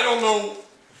confused. I don't know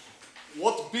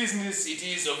what business it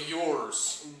is of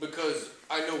yours, because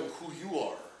I know who you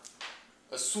are.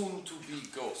 A soon-to-be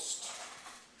ghost.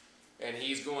 And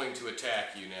he's going to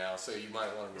attack you now, so you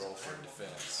might want to roll for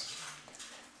defense.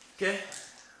 Okay.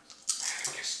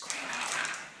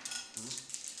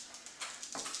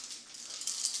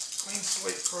 Clean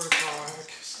slate protocol,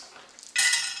 Atticus.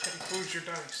 How do you close your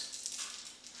dice?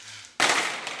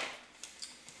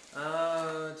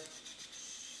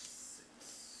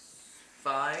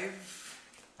 5.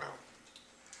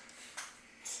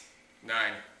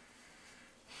 9.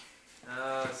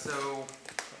 So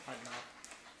That might not.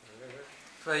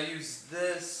 if I use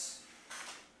this,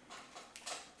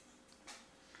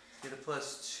 get a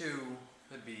 +2,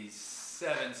 it'd be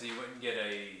 7. So you wouldn't get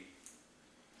a.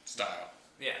 Style.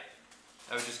 Yeah.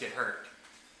 I would just get hurt.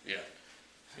 Yeah.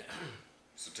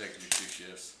 So take your 2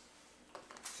 shifts.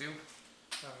 2.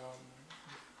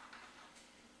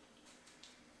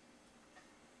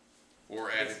 Or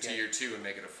add it to your 2 and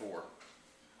make it a 4.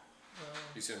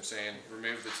 You see what I'm saying?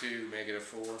 Remove the 2, make it a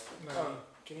 4. No,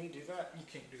 Can you do that? you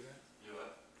can't do that.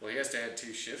 Well, he has to add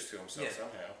 2 shifts to himself Yeah.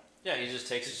 somehow. Yeah, he just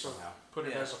takes it somehow. Put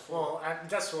it Yeah. as a 4. Well,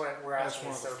 that's what we're That's asking.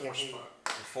 one of the So 4 can he? spot.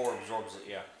 The 4 absorbs it,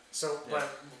 yeah. So, Yeah.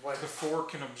 but The 4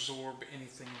 can absorb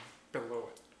anything below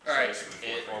it. Alright,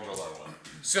 It or below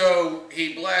it. so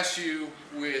he blasts you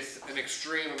with an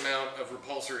extreme amount of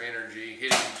repulsor energy,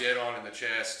 hitting you dead on in the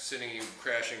chest, sending you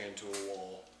crashing into a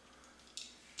wall.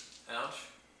 Ouch.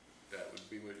 That would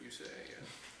be what you say, yeah.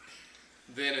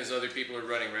 Then, as other people are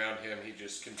running around him, he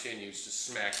just continues to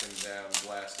smack them down,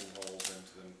 blasting holes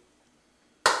into them.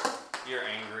 You're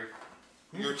angry.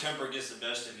 Your temper gets the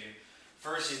best of you.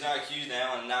 First, he's not accused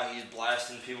now, and now he's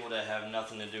blasting people that have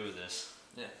nothing to do with this.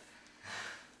 Yeah.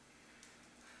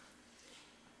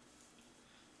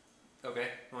 Okay.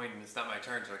 I mean, it's not my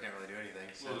turn, so I can't really do anything.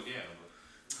 So. Well, yeah,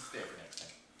 but stay for next time.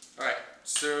 All right.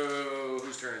 So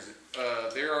whose turn is it?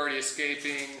 They're already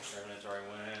escaping. 7 minutes already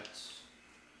went.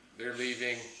 They're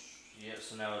leaving. Yeah,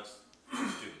 so now it's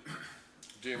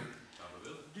Doom.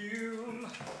 Doom. Doom.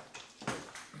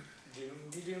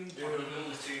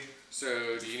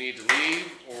 So do you need to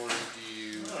leave or do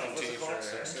you what's continue the clock trying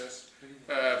to say?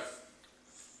 access?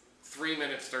 3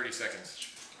 minutes 30 seconds.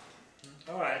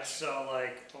 Alright, so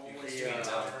like only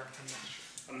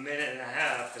a minute and a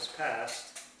half has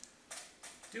passed.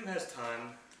 Doom has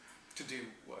time To do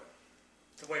what?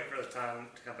 to wait for the time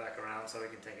to come back around so he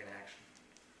can take an action.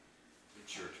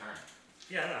 It's your turn.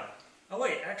 Yeah, I know. Oh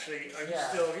wait, actually, are you Yeah.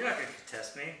 still? You're not gonna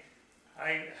contest me.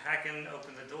 I can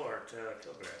open the door to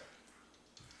Kilgrave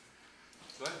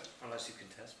Go ahead. unless you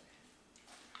contest me.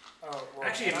 Oh, well,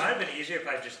 Actually, it can might I- have been easier if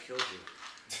I just killed you,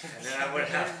 and then I would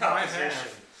have Might have.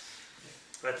 opposition.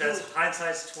 But that's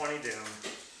hindsight's 20 Doom.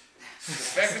 The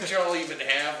fact that y'all even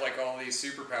have like all these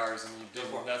superpowers and you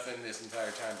did nothing this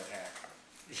entire time but hack.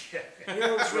 Yeah. You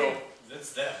know what's So,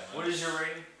 That's that. What is your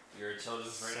rating? Your total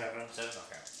rating? 7. 7?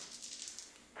 Okay.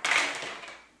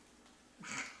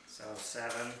 So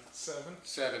 7. 7.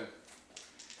 7. You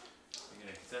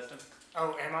gonna contest him?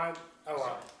 Oh, am I?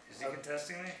 Oh, Is he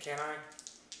contesting me? can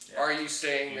I? Are you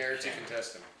staying there to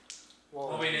contest him?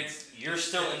 Well, I mean, it's You're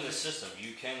still in the system.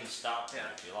 You can stop him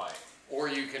if you like. Or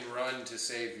you can run to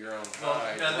save your own well,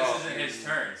 hide. no, while this isn't you- his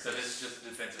turn, so this is just a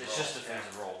defensive It's roll. just a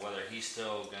defensive roll, whether he's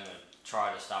still gonna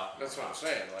try to stop him. That's or what I'm not.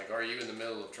 saying. Like, are you in the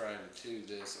middle of trying to do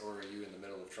this, or are you in the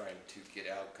middle of trying to get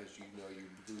out because you know you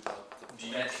blew up the... Do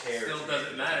you That care still to doesn't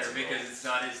make a matter defensive roll? because it's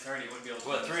not his turn. He wouldn't be able to.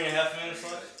 What, 3.5 minutes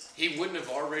left? He wouldn't have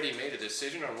already made a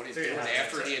decision on what he's 3.5 doing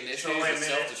after he minutes. initiated So wait a the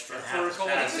minute self-destruct and a half protocol.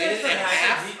 A passed. minute and a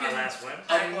half? Our last win.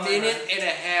 A minute and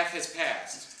a half has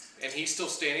passed, and he's still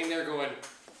standing there going,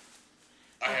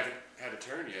 I haven't had a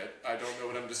turn yet. I don't know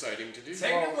what I'm deciding to do.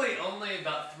 Technically, only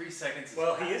about 3 seconds. has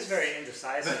Well, he is passed. very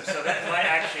indecisive, so that might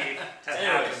actually have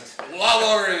Anyways. happened. A lot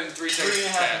longer than 3 seconds 3.5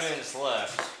 has passed. minutes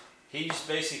left. He's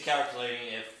basically calculating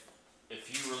if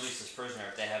you release this prisoner,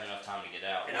 if they have enough time to get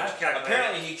out. And Which I've calculated-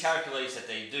 apparently he calculates that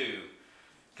they do,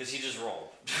 because he just rolled.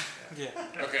 Yeah.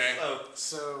 Okay, So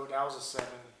so that was a 7.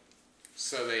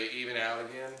 so they even out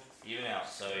again. even out.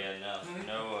 So yeah,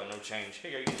 no change.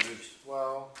 Hey, you get a boost.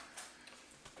 Well,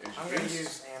 There's I'm your gonna boost.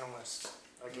 use Analyst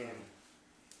again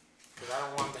because I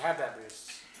don't want him to have that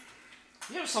boost.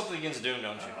 You have something against Doom,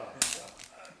 don't you?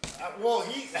 Well,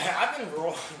 I've been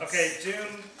rolling. Okay,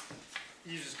 Doom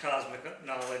uses cosmic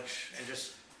knowledge and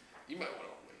just You might want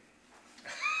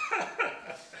to wait.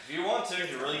 If you want to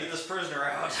really get this prisoner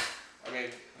out. I mean,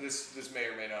 this may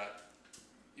or may not.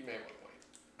 You may want to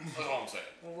wait. That's all I'm saying.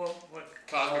 well, what?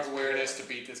 Cosmic awareness to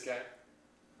beat this guy.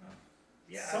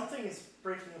 Yeah. Something is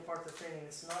breaking apart the thing, and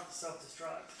it's not the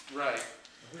self-destruct. Right.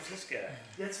 Who's this guy?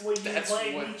 That's what you That's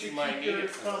might what need to you might keep need your it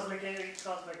for. cosmic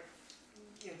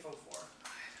info for.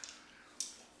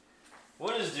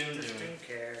 What is Doom Does doing? Doom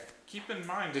care? Keep in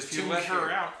mind, Does if you Doom let her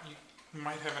care? out, you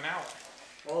might have an ally.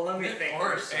 Well, let me think Or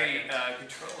for a a second.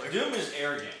 controller. Doom is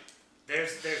arrogant.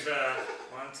 There's a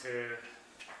 1, 2.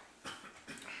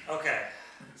 Okay,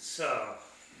 so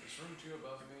Is room 2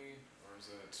 above me, or is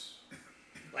it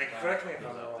like correct me if I'm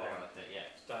Up wrong. there, like that, yeah.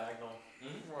 Diagonal.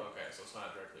 Mhm. Okay, so it's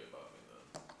not directly above me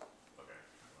then. Okay.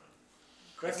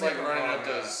 Correct It's me like if I'm running wrong, up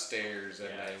those stairs at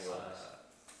yeah, an it's, angle.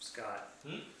 Scott.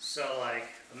 Hmm? So like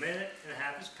a minute and a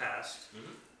half has passed.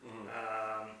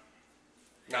 Mhm. Um,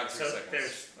 Not 3 so seconds.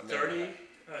 there's A minute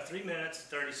and a 3 minutes and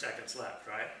 30 seconds left,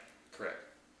 right? half. Correct.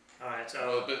 All right. So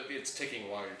Well, but it's ticking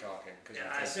while you're talking. 'Cause yeah,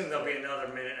 you're I thinking assume there'll be forward. another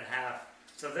minute and a half.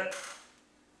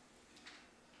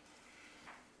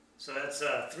 So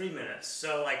that's 3 minutes.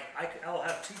 So like I'll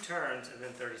have 2 turns and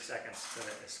then 30 seconds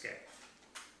to escape.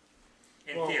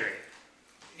 In Well- theory,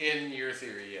 In your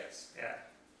theory, yes. yeah.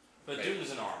 But Maybe. Doom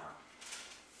is in armor.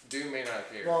 Doom may not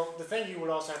care. Well, the thing you would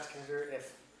also have to consider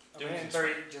if a Doing minute and some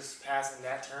 30 just passed in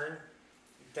that turn,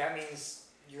 that means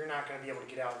you're not going to be able to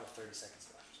get out with 30 seconds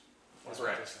left. That's what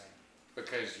they're Correct. saying.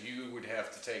 Because you would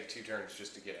have to take 2 turns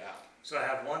just to get out. So I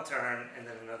have 1 turn and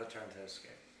then another turn to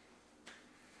escape.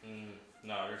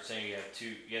 No, they're saying you have to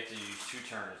use 2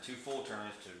 turns, 2 full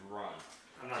turns to run.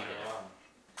 I'm not To gonna get run. out.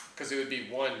 Because it would be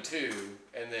 1, 2,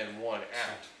 and then 1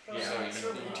 out. Yeah. So you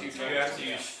So need 2 You turns. have to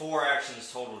use 4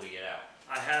 actions total to get out.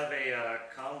 I have a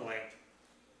comlink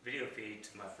video feed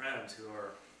to my friends who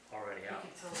are already You out.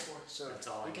 can teleport. So That's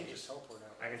all I we can need. just teleport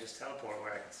out. I can just teleport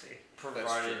where I can see.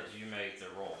 Provided you make the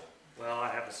roll. Well, I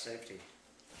have a safety.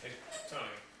 Hey, Tony,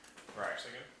 Right.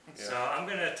 second. Yeah. So I'm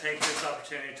gonna take this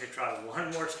opportunity to try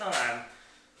one more time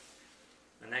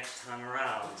the next time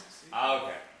around.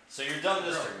 Okay. So you're done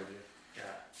this turn. Yeah.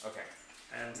 Okay.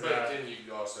 And But then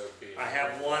you also be. I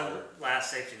have one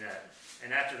last safety net.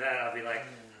 And after that, I'll be like,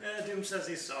 Doom says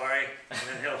he's sorry. And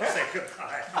then he'll say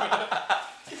goodbye.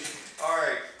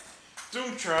 Alright.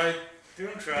 Doom tried. Doom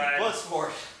tried.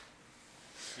 Bloodsport.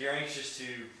 You're anxious to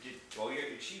get your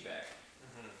chi back.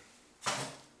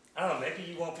 I don't know, maybe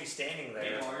you won't be standing there.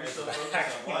 Meanwhile, you're at still the focused back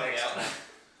on blackout.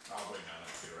 Probably not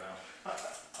if you're around.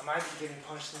 I might be getting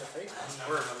punched in the face.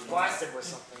 Or blasted with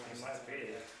something. It might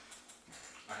be.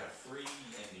 I have 3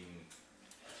 ending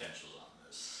potentials on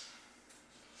this.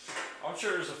 I'm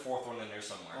sure there's a 4th one in there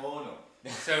somewhere. Oh no.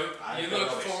 So I you got look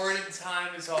all these. forward in time.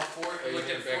 It's all You look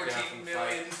at get back down from the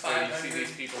fight. So you see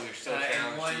these 14,500,000 people who are still and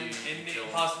challenged one you. You ending, kill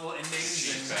them. possible endings,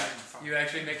 She's and back. you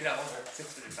actually make it out.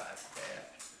 605.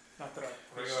 Not that I.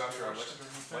 We go after our list.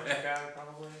 Electric guy,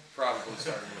 probably. Probably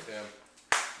starting with them.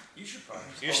 You should probably.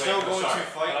 You're still going to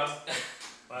fight.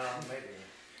 Well, maybe.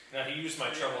 Now he used my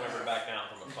trouble never to back down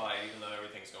from a fight, even though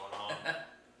everything's going on.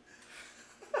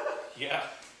 Yeah.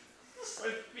 This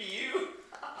might be you.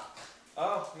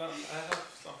 Oh no, I have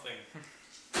something.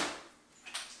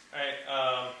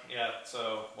 Alright, yeah.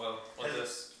 So, what's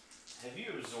this? Have you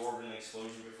absorbed an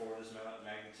explosion before this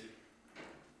magnitude?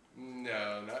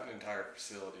 No, not an entire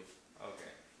facility.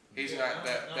 Okay. He's not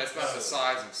that. That's not the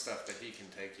size of stuff that he can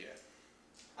take yet.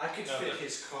 I could No, fit but-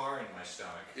 his car in my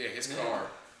stomach. Yeah, his car.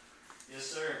 Yes,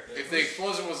 sir. If the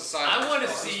explosion was the size I of want to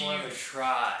his car, see you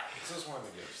try. This is one of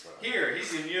the gifts, though. Here,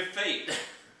 he's giving you a fate.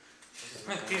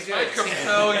 he's I gonna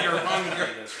compel your hunger.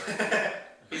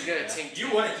 he's gonna tink.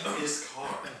 You want to eat this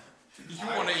car? You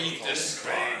want to eat this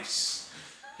base.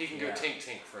 He can go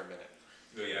tink for a minute.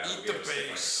 Oh, yeah, Eat I'll be the able to stick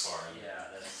my base. car in. Yeah,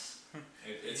 that's.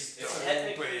 It's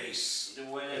Technically, base.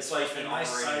 when It's it's like like a an nice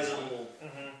sizable,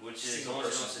 Mm-hmm. which is single only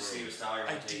person supposed to room. see with style,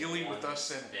 Ideally with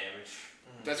us in it. damage.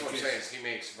 That's what I'm saying. Is he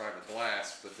may survive the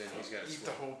blast, but then he's got to Eat swim.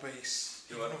 the whole base.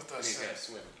 Do Even what? with Then us he's in got to it.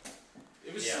 swim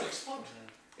It was Yeah. still exploding.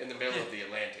 in the middle of the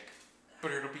Atlantic.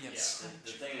 But it'll be in Yeah, stench.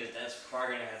 the thing is, that's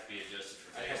probably gonna have to be adjusted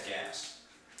for I have phase gas.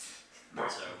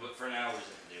 So, but for now, we just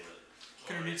have to deal with it.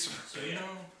 Gonna need some So, yeah.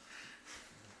 Beano.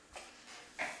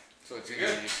 So it's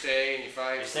either you stay and you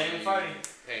fight, You stay or and fighting.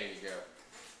 pay and you go.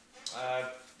 Nah,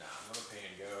 I'm gonna pay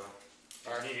and go.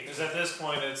 Alright. Because at this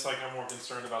point, it's like I'm more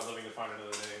concerned about living to fight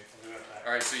another day.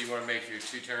 All right. So you want to make your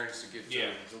 2 turns to get to Yeah.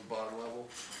 the bottom level.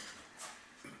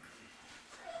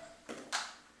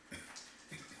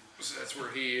 So that's where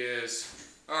he is.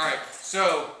 All right.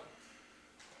 So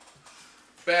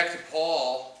back to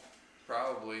Paul,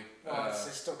 probably. No,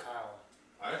 it's still Kyle.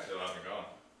 I still haven't gone.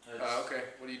 Okay.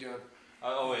 What are you doing?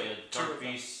 Oh wait, a Two dark of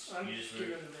them. beast. I'm You just giving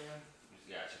moved. the man.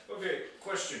 Gotcha. Okay,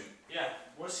 question. Yeah.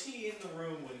 Was he in the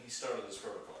room when he started this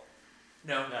protocol?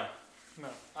 No. No. No,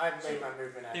 I made my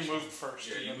movement he action. moved first.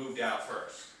 Yeah, you even. moved out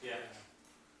first. Yeah.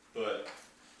 But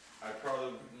I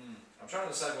probably. I'm trying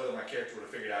to decide whether my character would have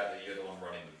figured out that you're the one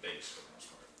running the base for the most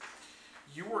part.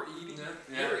 You were eating.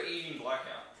 You were eating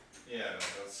blackout. Yeah,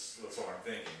 that's what I'm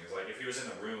thinking. Is like if he was in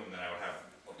the room, then I would have.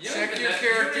 You Check don't your even-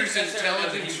 character's you don't even necessarily know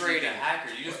that intelligence he's like rating. a hacker.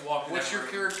 You just walk in What's that your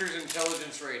room. character's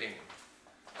intelligence rating?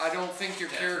 I don't think your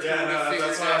character Yeah, would have no, figured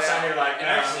that's why I'm that saying out. you're like.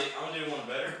 Actually, I'm gonna do one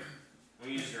better.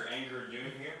 We use your anger of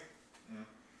Doom here. Mm.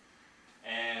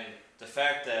 And the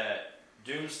fact that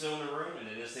Doom's still in the room and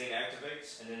then this thing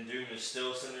activates and then Doom is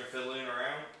still sitting there fiddling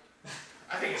around.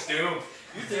 I think it's Doom.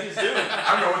 You think it's Doom?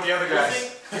 I'm going with the other You guys.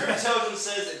 think your intelligence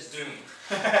says it's Doom.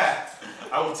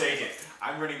 I will take it.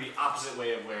 I'm running the opposite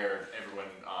way of where everyone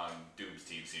on Doom's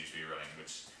team seems to be running,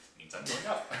 which means I'm going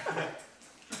up.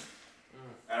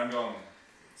 And I'm going.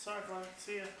 Sorry, Glenn.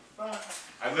 See ya. Bye.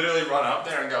 I literally run up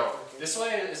there and go, this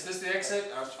way? Is this the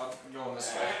exit? I'm going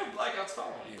this way. Blackout's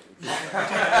following you.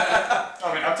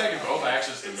 I mean, I'm taking both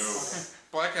actions to move.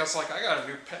 Blackout's like, I got a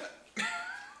new pet.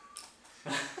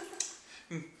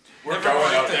 We're Never going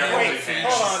mind up the there hate holding fans.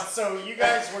 hands. Hold on. So you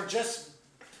guys were just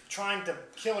trying to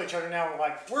kill each other. Now we're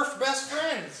like, we're best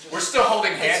friends. Just- We're still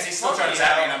holding hands. He's still funny trying to tap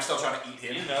me, how- and I'm still trying to eat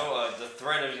him. You know, the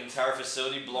threat of the entire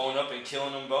facility blowing up and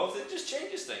killing them both, it just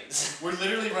changes things. We're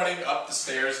literally running up the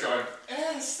stairs going,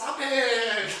 stop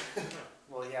it!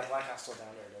 Well, yeah, Blackout's still down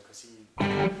there though, because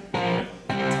he.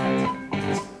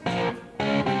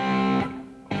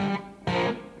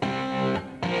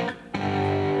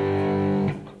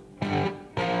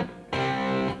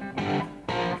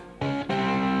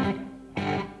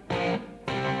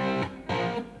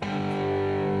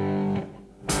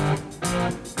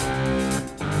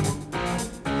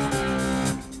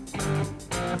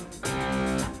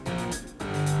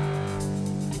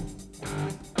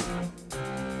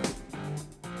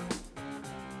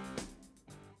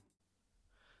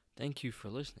 Thank you for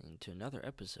listening to another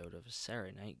episode of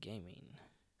Saturday Night Gaming.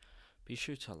 Be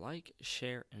sure to like,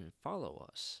 share, and follow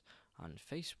us on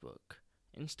Facebook,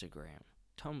 Instagram,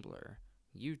 Tumblr,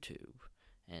 YouTube,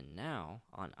 and now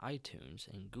on iTunes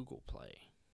and Google Play.